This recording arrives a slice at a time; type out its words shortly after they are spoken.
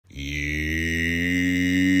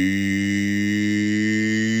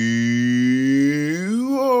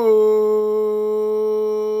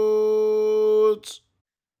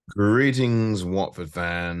Greetings, Watford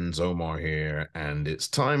fans. Omar here, and it's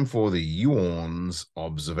time for the Orns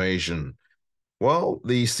observation. Well,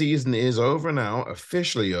 the season is over now,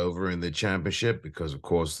 officially over in the Championship, because, of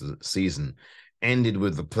course, the season ended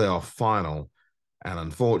with the playoff final. And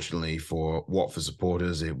unfortunately for Watford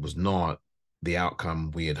supporters, it was not the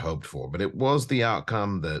outcome we had hoped for, but it was the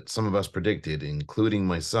outcome that some of us predicted, including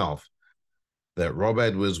myself, that Rob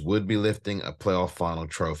Edwards would be lifting a playoff final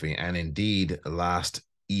trophy. And indeed, last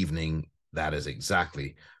evening, that is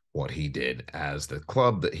exactly what he did, as the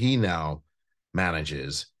club that he now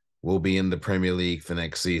manages will be in the Premier League for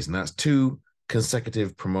next season. That's two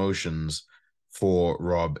consecutive promotions for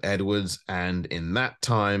Rob Edwards. And in that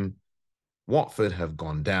time, Watford have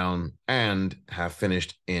gone down and have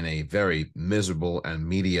finished in a very miserable and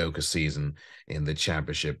mediocre season in the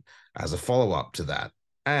Championship as a follow up to that.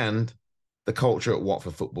 And the culture at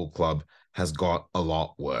Watford Football Club has got a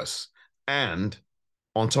lot worse. And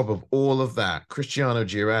on top of all of that, Cristiano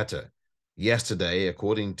Giuretta, yesterday,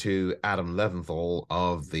 according to Adam Leventhal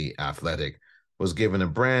of The Athletic, was given a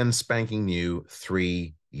brand spanking new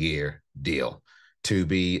 3-year deal to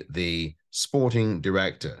be the sporting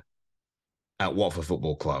director at Watford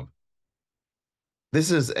Football Club.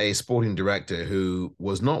 This is a sporting director who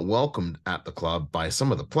was not welcomed at the club by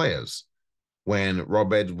some of the players when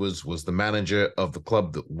Rob Edwards was the manager of the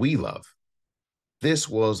club that we love. This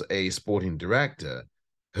was a sporting director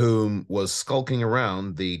whom was skulking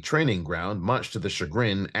around the training ground, much to the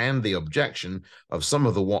chagrin and the objection of some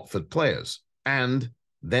of the Watford players, and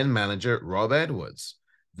then manager Rob Edwards.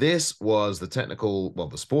 This was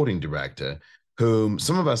the sporting director, whom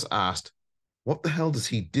some of us asked, what the hell does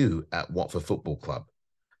he do at Watford Football Club?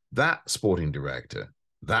 That sporting director,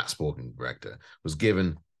 was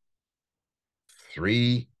given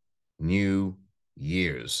 3 new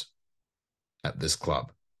years at this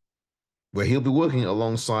club, where he'll be working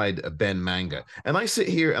alongside Ben Manga. And I sit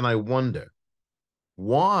here and I wonder,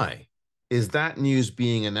 why is that news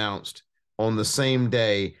being announced on the same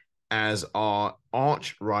day as our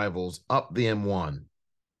arch rivals up the M1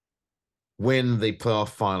 win the playoff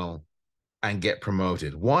final and get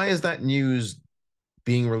promoted? Why is that news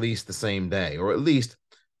being released the same day? Or at least,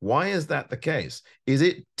 why is that the case? Is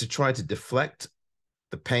it to try to deflect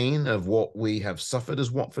the pain of what we have suffered as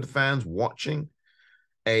Watford fans watching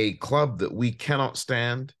a club that we cannot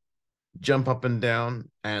stand jump up and down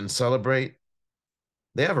and celebrate?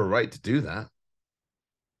 They have a right to do that.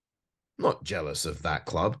 I'm not jealous of that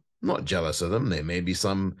club. I'm not jealous of them. There may be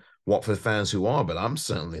some Watford fans who are, but I'm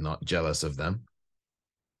certainly not jealous of them.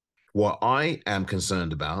 What I am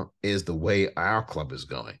concerned about is the way our club is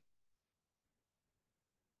going.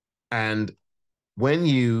 And when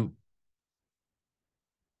you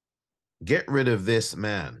get rid of this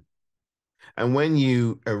man, and when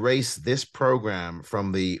you erase this program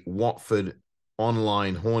from the Watford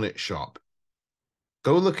online Hornet shop,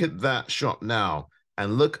 go look at that shop now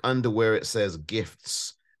and look under where it says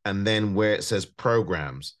gifts and then where it says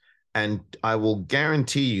programs. And I will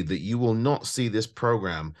guarantee you that you will not see this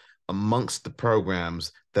program amongst the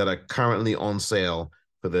programs that are currently on sale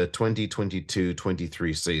for the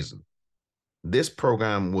 2022-23 season. This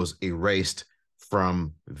program was erased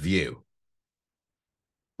from view.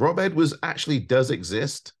 Rob Edwards actually does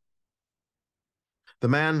exist. The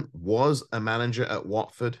man was a manager at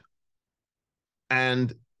Watford,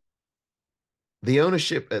 and the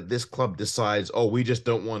ownership at this club decides, oh, we just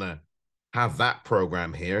don't want to have that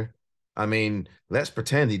program here. I mean, let's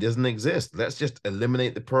pretend he doesn't exist. Let's just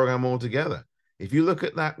eliminate the program altogether. If you look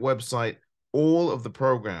at that website, all of the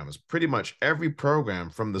programs, pretty much every program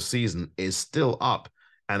from the season is still up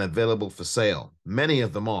and available for sale. Many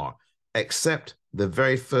of them are, except the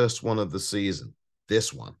very first one of the season,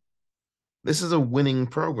 this one. This is a winning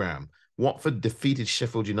program. Watford defeated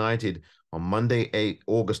Sheffield United on Monday,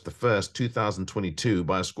 August the 1st, 2022,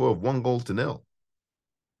 by a score of 1-0.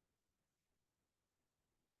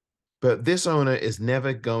 But this owner is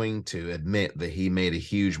never going to admit that he made a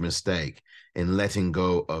huge mistake in letting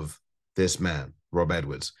go of this man, Rob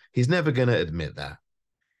Edwards. He's never going to admit that.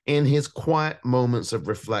 In his quiet moments of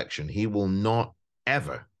reflection, he will not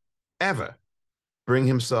ever, ever bring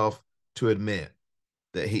himself to admit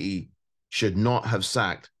that he should not have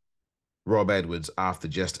sacked Rob Edwards after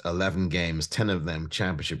just 11 games, 10 of them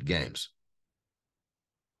championship games.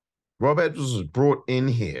 Rob Edwards was brought in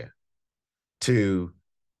here to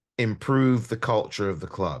improve the culture of the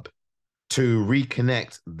club, to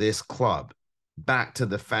reconnect this club back to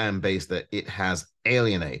the fan base that it has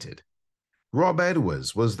alienated. Rob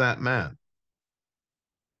Edwards was that man.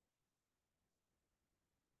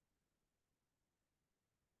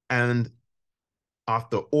 And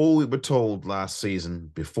After all we were told last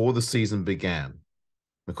season, before the season began,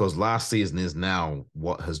 because last season is now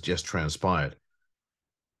what has just transpired.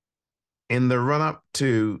 In the run up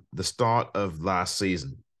to the start of last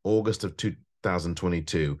season, August of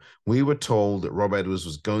 2022, we were told that Rob Edwards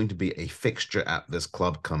was going to be a fixture at this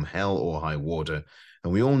club come hell or high water.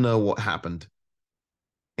 And we all know what happened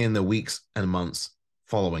in the weeks and months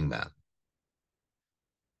following that.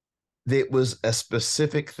 It was a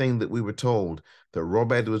specific thing that we were told that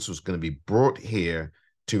Rob Edwards was going to be brought here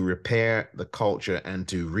to repair the culture and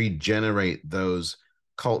to regenerate those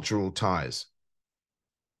cultural ties.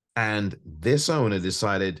 And this owner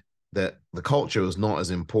decided that the culture was not as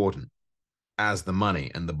important as the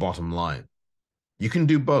money and the bottom line. You can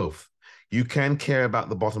do both. You can care about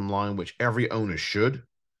the bottom line, which every owner should,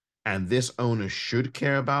 and this owner should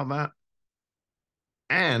care about that.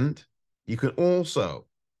 And you can also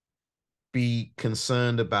be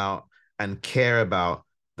concerned about and care about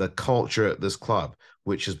the culture at this club,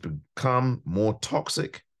 which has become more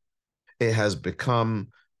toxic. It has become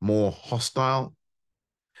more hostile,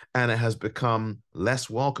 and it has become less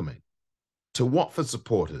welcoming to Watford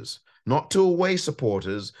supporters, not to away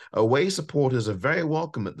supporters. Away supporters are very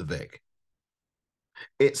welcome at the Vic.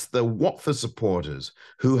 It's the Watford supporters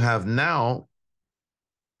who have now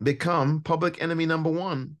become public enemy number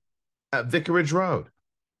one at Vicarage Road.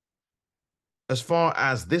 As far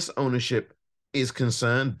as this ownership is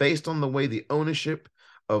concerned, based on the way the ownership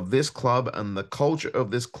of this club and the culture of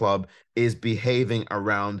this club is behaving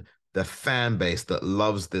around the fan base that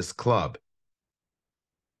loves this club.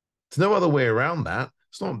 There's no other way around that.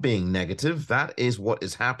 It's not being negative. That is what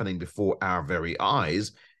is happening before our very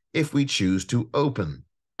eyes if we choose to open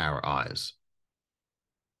our eyes.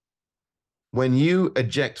 When you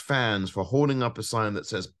eject fans for holding up a sign that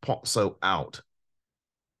says Pozzo out,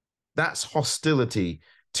 that's hostility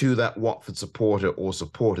to that Watford supporter or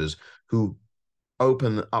supporters who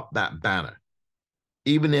open up that banner,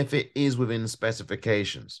 even if it is within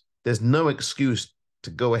specifications. There's no excuse to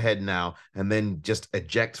go ahead now and then just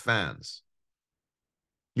eject fans.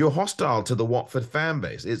 You're hostile to the Watford fan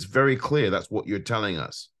base. It's very clear that's what you're telling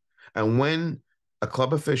us. And when a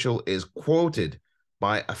club official is quoted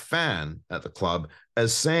by a fan at the club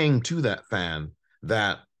as saying to that fan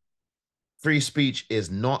that free speech is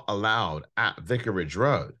not allowed at Vicarage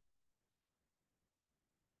Road,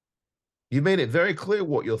 you made it very clear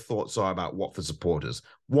what your thoughts are about Watford supporters.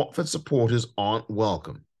 Watford supporters aren't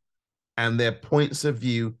welcome, and their points of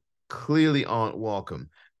view clearly aren't welcome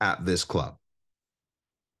at this club.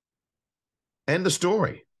 End of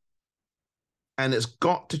story. And it's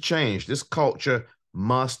got to change. This culture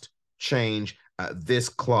must change at this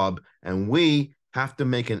club, and we have to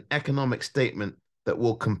make an economic statement that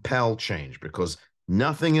will compel change because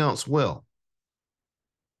nothing else will.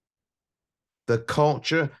 The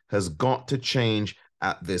culture has got to change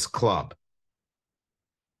at this club.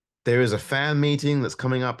 There is a fan meeting that's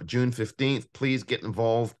coming up June 15th. Please get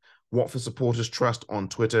involved. Watford Supporters Trust on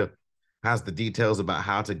Twitter has the details about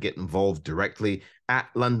how to get involved directly at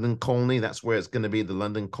London Colney. That's where it's going to be, the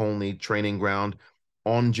London Colney training ground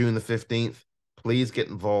on June the 15th. Please get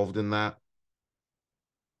involved in that.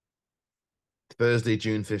 Thursday,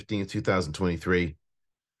 June 15th, 2023.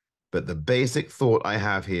 But the basic thought I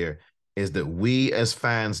have here is that we as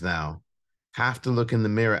fans now have to look in the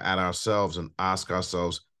mirror at ourselves and ask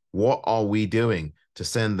ourselves, what are we doing to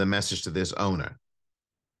send the message to this owner?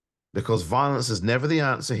 Because violence is never the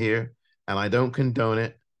answer here, and I don't condone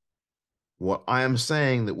it. What I am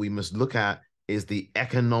saying that we must look at is the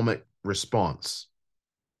economic response.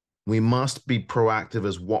 We must be proactive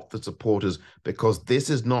as Watford supporters because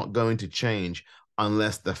this is not going to change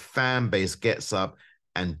unless the fan base gets up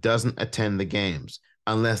and doesn't attend the games,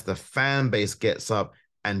 unless the fan base gets up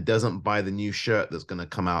and doesn't buy the new shirt that's going to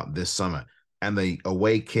come out this summer and the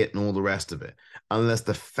away kit and all the rest of it, unless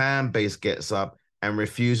the fan base gets up and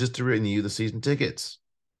refuses to renew the season tickets.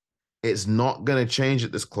 It's not going to change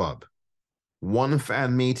at this club. One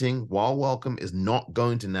fan meeting, while welcome, is not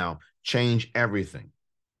going to now change everything.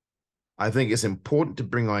 I think it's important to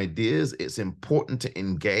bring ideas. It's important to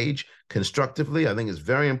engage constructively. I think it's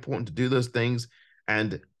very important to do those things.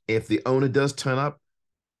 And if the owner does turn up,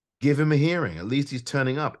 give him a hearing. At least he's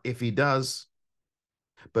turning up if he does.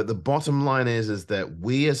 But the bottom line is that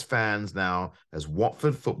we as fans now, as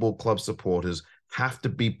Watford Football Club supporters, have to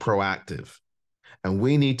be proactive. And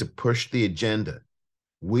we need to push the agenda.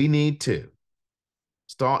 We need to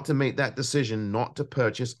start to make that decision not to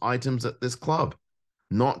purchase items at this club,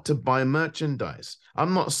 not to buy merchandise.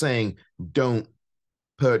 I'm not saying don't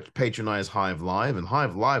patronize Hive Live, and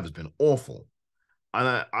Hive Live has been awful.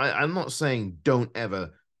 And I'm not saying don't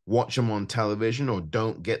ever watch them on television or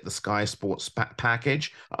don't get the Sky Sports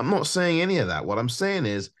package. I'm not saying any of that. What I'm saying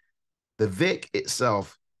is the Vic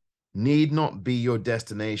itself need not be your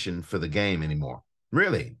destination for the game anymore.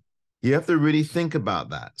 Really. You have to really think about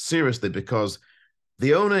that seriously, because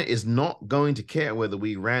the owner is not going to care whether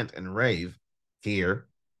we rant and rave here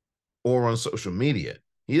or on social media.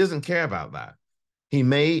 He doesn't care about that. He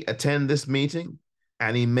may attend this meeting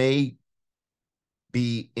and he may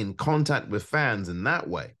be in contact with fans in that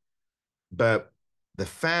way, but the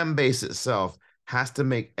fan base itself has to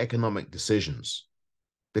make economic decisions,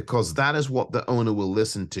 because that is what the owner will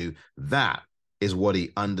listen to. That is what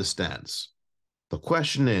he understands. The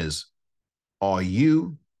question is, are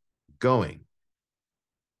you going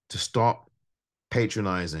to stop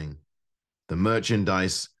patronizing the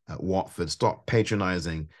merchandise at Watford, stop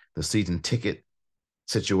patronizing the season ticket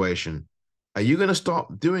situation? Are you going to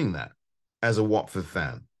stop doing that as a Watford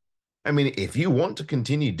fan? I mean, if you want to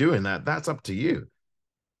continue doing that, that's up to you.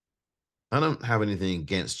 I don't have anything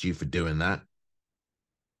against you for doing that.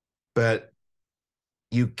 But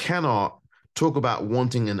you cannot talk about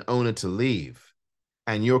wanting an owner to leave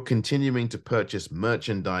and you're continuing to purchase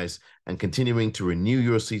merchandise and continuing to renew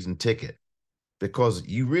your season ticket, because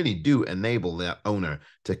you really do enable that owner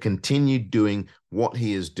to continue doing what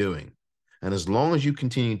he is doing. And as long as you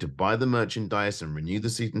continue to buy the merchandise and renew the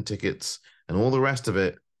season tickets and all the rest of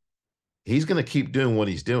it, he's going to keep doing what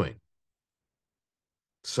he's doing.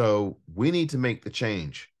 So we need to make the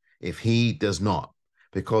change if he does not,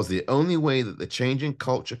 because the only way that the change in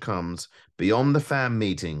culture comes beyond the fan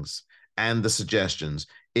meetings and the suggestions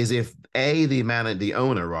is if the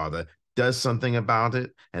owner rather, does something about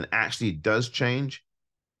it and actually does change,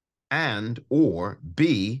 and or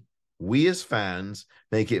B, we as fans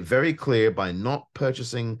make it very clear by not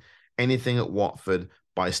purchasing anything at Watford,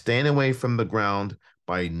 by staying away from the ground,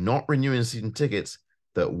 by not renewing season tickets,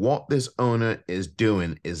 that what this owner is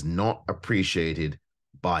doing is not appreciated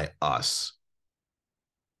by us.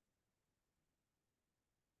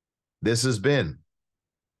 This has been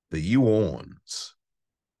the Orns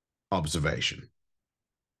observation.